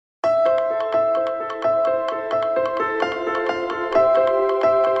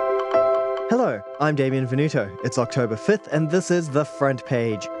I'm Damien Venuto. It's October 5th, and this is The Front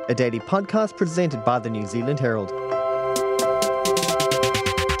Page, a daily podcast presented by the New Zealand Herald.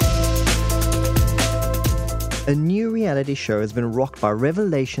 A new reality show has been rocked by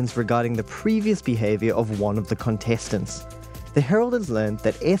revelations regarding the previous behaviour of one of the contestants. The Herald has learned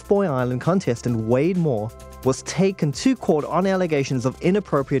that Fboy Island contestant Wade Moore was taken to court on allegations of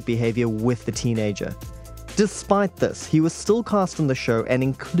inappropriate behaviour with the teenager. Despite this, he was still cast on the show and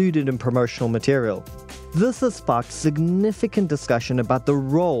included in promotional material. This has sparked significant discussion about the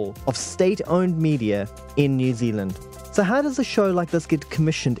role of state-owned media in New Zealand. So how does a show like this get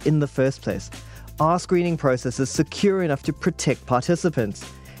commissioned in the first place? Are screening processes secure enough to protect participants?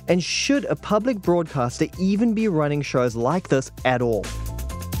 And should a public broadcaster even be running shows like this at all?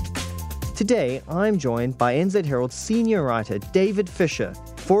 Today, I'm joined by NZ Herald senior writer David Fisher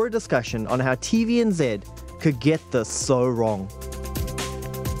for a discussion on how TVNZ could get this so wrong.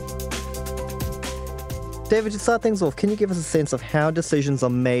 David, to start things off, can you give us a sense of how decisions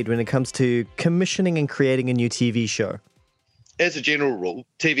are made when it comes to commissioning and creating a new TV show? As a general rule,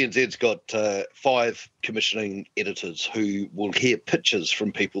 TVNZ's got 5 commissioning editors who will hear pitches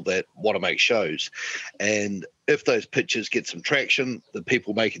from people that want to make shows. And if those pitches get some traction, the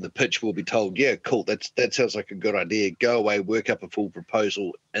people making the pitch will be told, yeah, cool, that sounds like a good idea. Go away, work up a full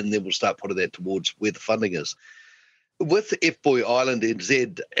proposal, and then we'll start putting that towards where the funding is. With Fboy Island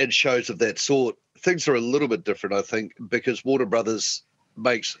NZ and shows of that sort, things are a little bit different, I think, because Warner Brothers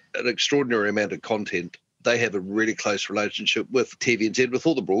makes an extraordinary amount of content. They have a really close relationship with TVNZ, with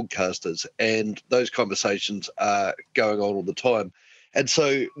all the broadcasters, and those conversations are going on all the time. And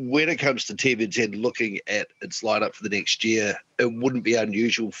so when it comes to TVNZ looking at its lineup for the next year, it wouldn't be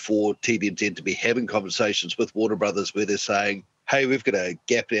unusual for TVNZ to be having conversations with Warner Brothers where they're saying, hey, we've got a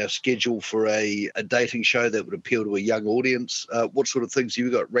gap in our schedule for a dating show that would appeal to a young audience. What sort of things have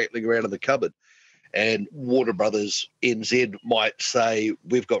you got rattling around in the cupboard? And Warner Brothers NZ might say,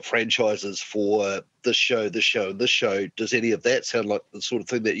 we've got franchises for this show, and this show. Does any of that sound like the sort of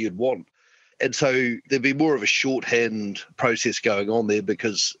thing that you'd want? And so there'd be more of a shorthand process going on there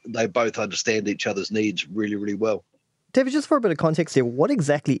because they both understand each other's needs really, really well. David, just for a bit of context here, what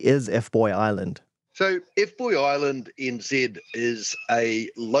exactly is Fboy Island? So Fboy Island NZ is a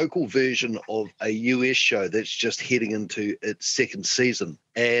local version of a US show that's just heading into its second season.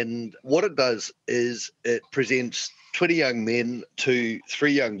 And what it does is it presents 20 young men to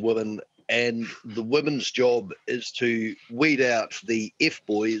 3 young women, and the women's job is to weed out the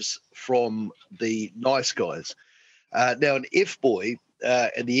F-boys from the nice guys. Now, an F-boy,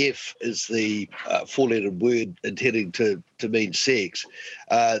 and the F is the 4-lettered word intending to mean sex.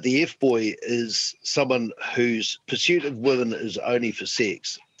 The F-boy is someone whose pursuit of women is only for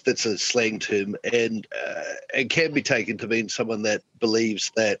sex. That's a slang term, and it can be taken to mean someone that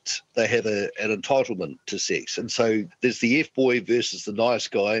believes that they have an entitlement to sex. And so there's the F-boy versus the nice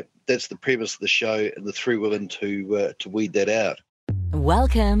guy. That's the premise of the show, and the 3 women to weed that out.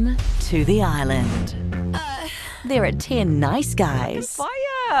 Welcome to the island. There are 10 nice guys.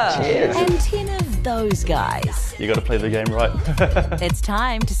 Fire! Cheers. And 10 of those guys. You got to play the game right. It's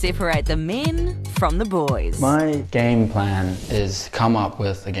time to separate the men from the boys. My game plan is come up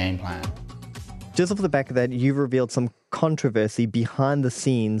with a game plan. Just off the back of that, you've revealed some controversy behind the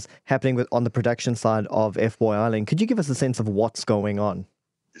scenes happening on the production side of Fboy Island. Could you give us a sense of what's going on?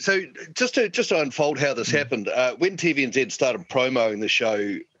 So just to unfold how this happened, when TVNZ started promoting the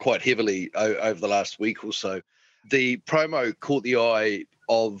show quite heavily over the last week or so, the promo caught the eye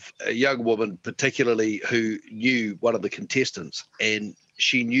of a young woman, particularly who knew one of the contestants, and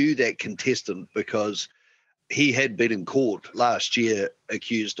she knew that contestant because he had been in court last year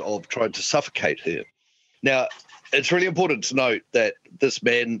accused of trying to suffocate her. Now, it's really important to note that this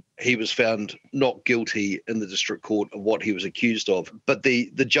man, he was found not guilty in the district court of what he was accused of, but the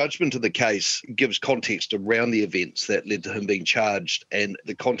judgment of the case gives context around the events that led to him being charged, and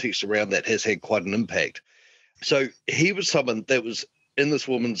the context around that has had quite an impact. So he was someone that was in this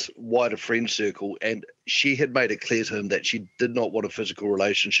woman's wider friend circle, and she had made it clear to him that she did not want a physical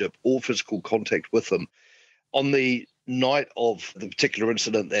relationship or physical contact with him. On the night of the particular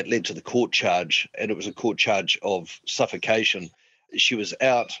incident that led to the court charge, and it was a court charge of suffocation, she was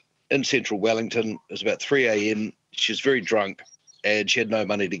out in central Wellington. It was about 3 a.m. She was very drunk, and she had no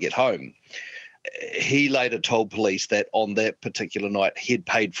money to get home. He later told police that on that particular night he'd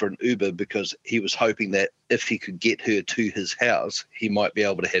paid for an Uber because he was hoping that if he could get her to his house, he might be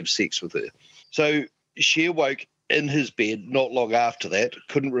able to have sex with her. So she awoke in his bed not long after that,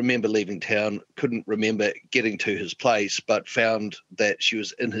 couldn't remember leaving town, couldn't remember getting to his place, but found that she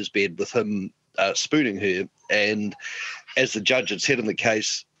was in his bed with him spooning her. And as the judge had said in the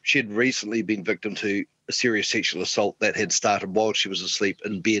case, She had recently been victim to a serious sexual assault that had started while she was asleep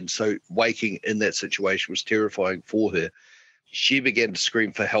in bed, so waking in that situation was terrifying for her. She began to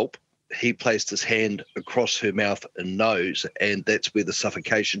scream for help. He placed his hand across her mouth and nose, and that's where the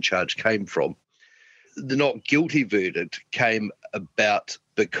suffocation charge came from. The not guilty verdict came about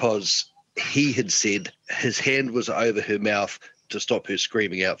because he had said his hand was over her mouth to stop her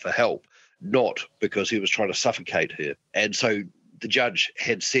screaming out for help, not because he was trying to suffocate her. And so the judge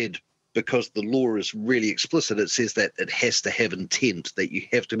had said, because the law is really explicit, it says that it has to have intent, that you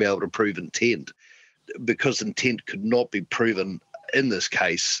have to be able to prove intent. Because intent could not be proven in this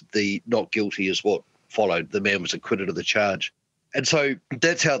case, the not guilty is what followed. The man was acquitted of the charge. And so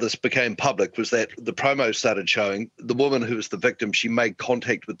that's how this became public, was that the promo started showing the woman who was the victim. She made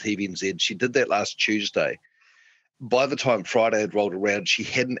contact with TVNZ. She did that last Tuesday. By the time Friday had rolled around, she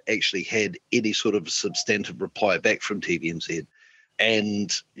hadn't actually had any sort of substantive reply back from TVNZ.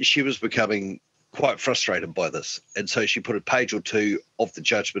 And she was becoming quite frustrated by this. And so she put a page or two of the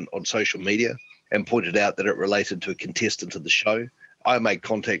judgment on social media and pointed out that it related to a contestant of the show. I made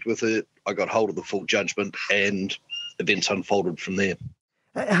contact with her. I got hold of the full judgment, and events unfolded from there.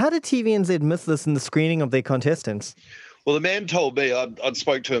 How did TVNZ miss this in the screening of their contestants? Well, the man told me, I'd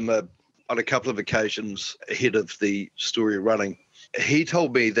spoke to him on a couple of occasions ahead of the story running. He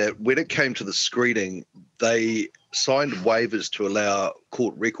told me that when it came to the screening, they signed waivers to allow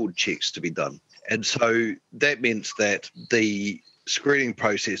court record checks to be done. And so that meant that the screening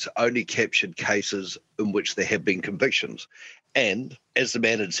process only captured cases in which there have been convictions. And as the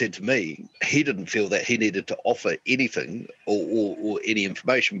man had said to me, he didn't feel that he needed to offer anything or any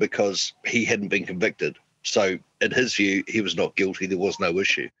information because he hadn't been convicted. So in his view, he was not guilty. There was no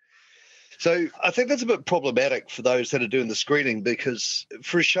issue. So I think that's a bit problematic for those that are doing the screening, because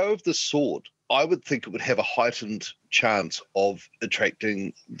for a show of this sort, I would think it would have a heightened chance of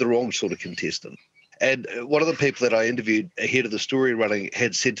attracting the wrong sort of contestant. And one of the people that I interviewed ahead of the story running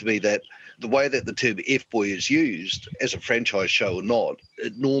had said to me that the way that the term F-boy is used, as a franchise show or not,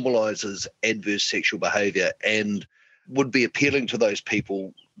 it normalises adverse sexual behaviour and would be appealing to those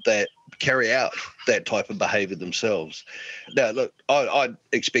people that carry out that type of behaviour themselves. Now, look, I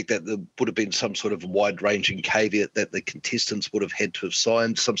expect that there would have been some sort of wide-ranging caveat that the contestants would have had to have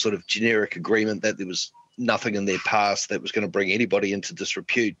signed, some sort of generic agreement that there was nothing in their past that was going to bring anybody into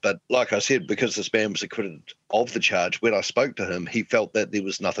disrepute. But like I said, because this man was acquitted of the charge, when I spoke to him, he felt that there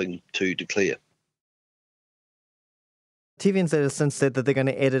was nothing to declare. TVNZ has since said that they're going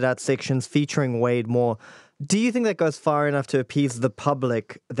to edit out sections featuring Wade more. Do you think that goes far enough to appease the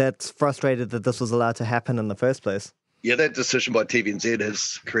public that's frustrated that this was allowed to happen in the first place? Yeah, that decision by TVNZ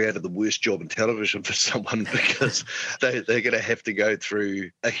has created the worst job in television for someone, because they're going to have to go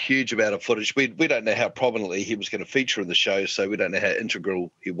through a huge amount of footage. We don't know how prominently he was going to feature in the show, so we don't know how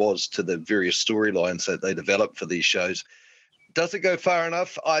integral he was to the various storylines that they developed for these shows. Does it go far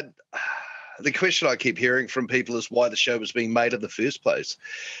enough? The question I keep hearing from people is why the show was being made in the first place,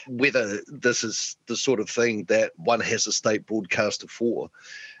 whether this is the sort of thing that one has a state broadcaster for.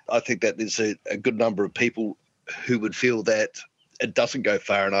 I think that there's a good number of people who would feel that it doesn't go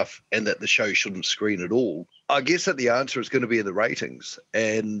far enough and that the show shouldn't screen at all. I guess that the answer is going to be in the ratings,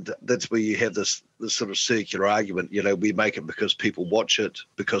 and that's where you have this sort of circular argument, we make it because people watch it,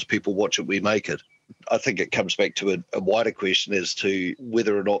 we make it. I think it comes back to a wider question as to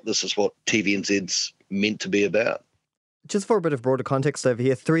whether or not this is what TVNZ's meant to be about. Just for a bit of broader context over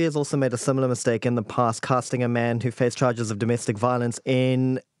here, 3 has also made a similar mistake in the past, casting a man who faced charges of domestic violence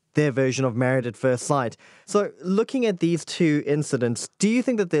in their version of Married at First Sight. So looking at these two incidents, do you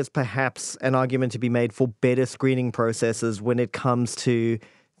think that there's perhaps an argument to be made for better screening processes when it comes to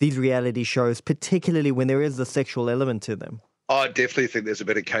these reality shows, particularly when there is a sexual element to them? I definitely think there's a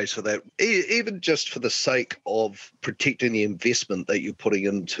better case for that, even just for the sake of protecting the investment that you're putting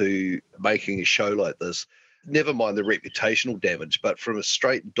into making a show like this. Never mind the reputational damage, but from a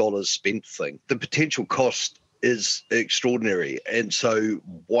straight dollars spent thing, the potential cost is extraordinary. And so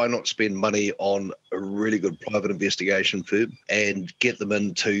why not spend money on a really good private investigation firm and get them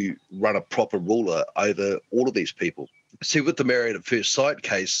in to run a proper ruler over all of these people? See, with the Married at First Sight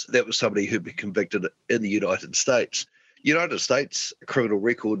case, that was somebody who'd been convicted in the United States. United States criminal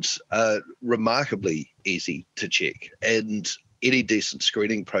records are remarkably easy to check, and any decent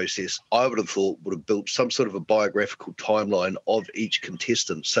screening process, I would have thought, would have built some sort of a biographical timeline of each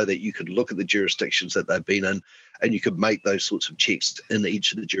contestant so that you could look at the jurisdictions that they've been in and you could make those sorts of checks in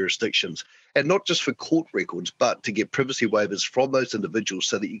each of the jurisdictions. And not just for court records, but to get privacy waivers from those individuals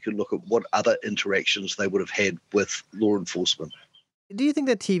so that you can look at what other interactions they would have had with law enforcement. Do you think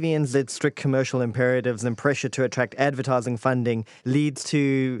that TVNZ's strict commercial imperatives and pressure to attract advertising funding leads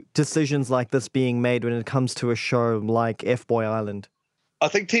to decisions like this being made when it comes to a show like Fboy Island? I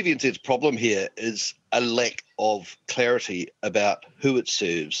think TVNZ's problem here is a lack of clarity about who it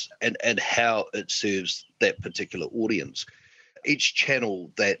serves and how it serves that particular audience. Each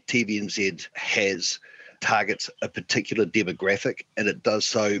channel that TVNZ has targets a particular demographic, and it does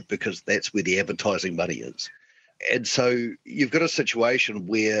so because that's where the advertising money is. And so you've got a situation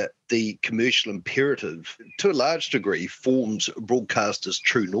where the commercial imperative, to a large degree, forms broadcasters'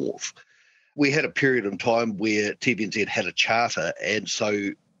 true north. We had a period in time where TVNZ had a charter, and so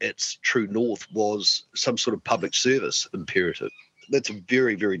its true north was some sort of public service imperative. That's a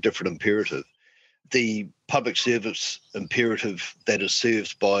very, very different imperative. The public service imperative that is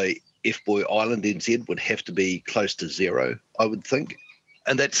served by Fboy Island NZ would have to be close to zero, I would think.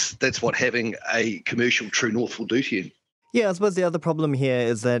 And that's what having a commercial true north will do to you. Yeah, I suppose the other problem here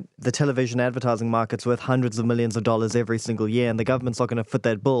is that the television advertising market's worth hundreds of millions of dollars every single year, and the government's not going to foot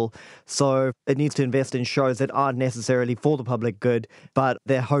that bill. So it needs to invest in shows that aren't necessarily for the public good, but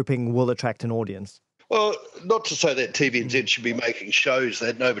they're hoping will attract an audience. Well, not to say that TVNZ should be making shows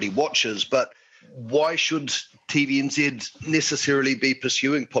that nobody watches, but why should TVNZ necessarily be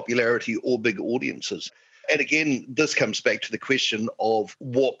pursuing popularity or big audiences? And again, this comes back to the question of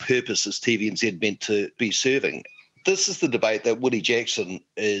what purpose is TVNZ meant to be serving. This is the debate that Woody Jackson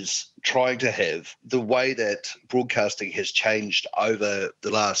is trying to have. The way that broadcasting has changed over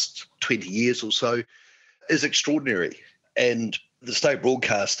the last 20 years or so is extraordinary. And the state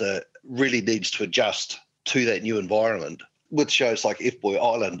broadcaster really needs to adjust to that new environment. With shows like Fboy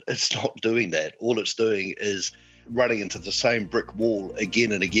Island, it's not doing that. All it's doing is running into the same brick wall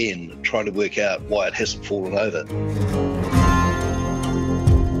again and again, trying to work out why it hasn't fallen over.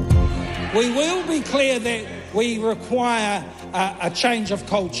 We will be clear that we require a change of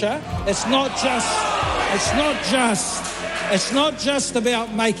culture. It's not just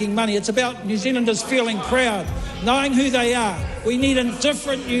about making money. It's about New Zealanders feeling proud, knowing who they are. We need a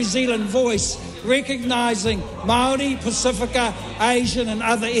different New Zealand voice, recognising Māori, Pacifica, Asian and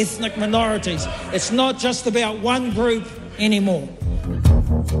other ethnic minorities. It's not just about one group anymore.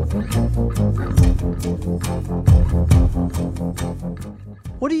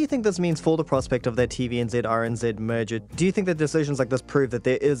 What do you think this means for the prospect of that TVNZ-RNZ merger? Do you think that decisions like this prove that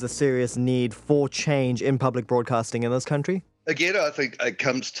there is a serious need for change in public broadcasting in this country? Again, I think it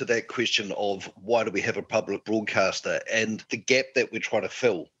comes to that question of why do we have a public broadcaster and the gap that we're trying to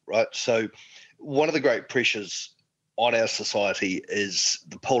fill, right? So one of the great pressures on our society is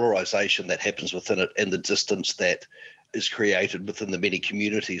the polarisation that happens within it and the distance that is created within the many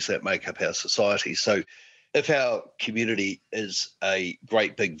communities that make up our society. So if our community is a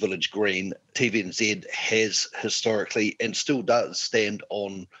great big village green, TVNZ has historically and still does stand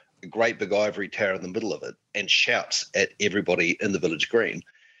on a great big ivory tower in the middle of it and shouts at everybody in the village green.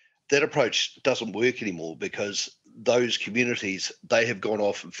 That approach doesn't work anymore because those communities, they have gone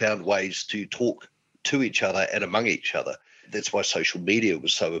off and found ways to talk to each other and among each other. That's why social media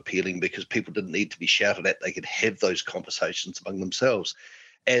was so appealing, because people didn't need to be shouted at. They could have those conversations among themselves.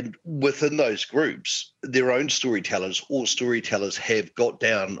 And within those groups, their own storytellers or storytellers have got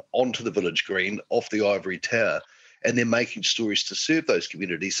down onto the village green, off the ivory tower, and they're making stories to serve those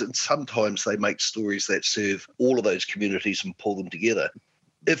communities. And sometimes they make stories that serve all of those communities and pull them together.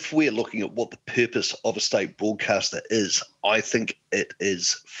 If we're looking at what the purpose of a state broadcaster is, I think it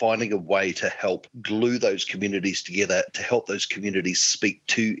is finding a way to help glue those communities together, to help those communities speak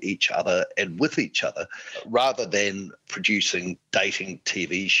to each other and with each other, rather than producing dating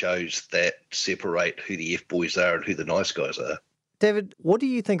TV shows that separate who the F-boys are and who the nice guys are. David, what do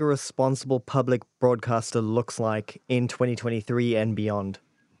you think a responsible public broadcaster looks like in 2023 and beyond?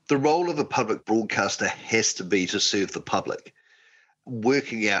 The role of a public broadcaster has to be to serve the public.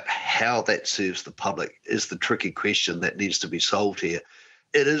 Working out how that serves the public is the tricky question that needs to be solved here.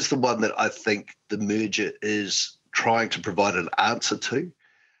 It is the one that I think the merger is trying to provide an answer to.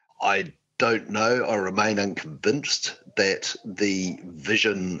 I don't know. I remain unconvinced that the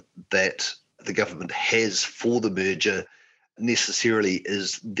vision that the government has for the merger necessarily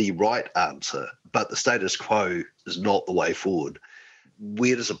is the right answer, but the status quo is not the way forward.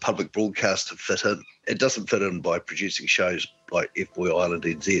 Where does a public broadcaster fit in? It doesn't fit in by producing shows like Fboy Island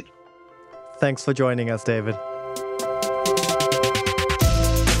NZ. Thanks for joining us, David.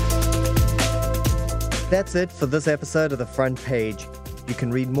 That's it for this episode of The Front Page. You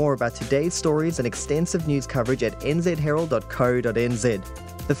can read more about today's stories and extensive news coverage at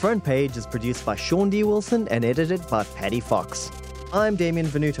nzherald.co.nz. The Front Page is produced by Sean D. Wilson and edited by Paddy Fox. I'm Damien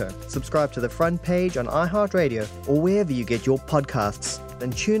Venuto. Subscribe to The Front Page on iHeartRadio or wherever you get your podcasts.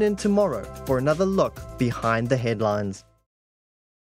 Then tune in tomorrow for another look behind the headlines.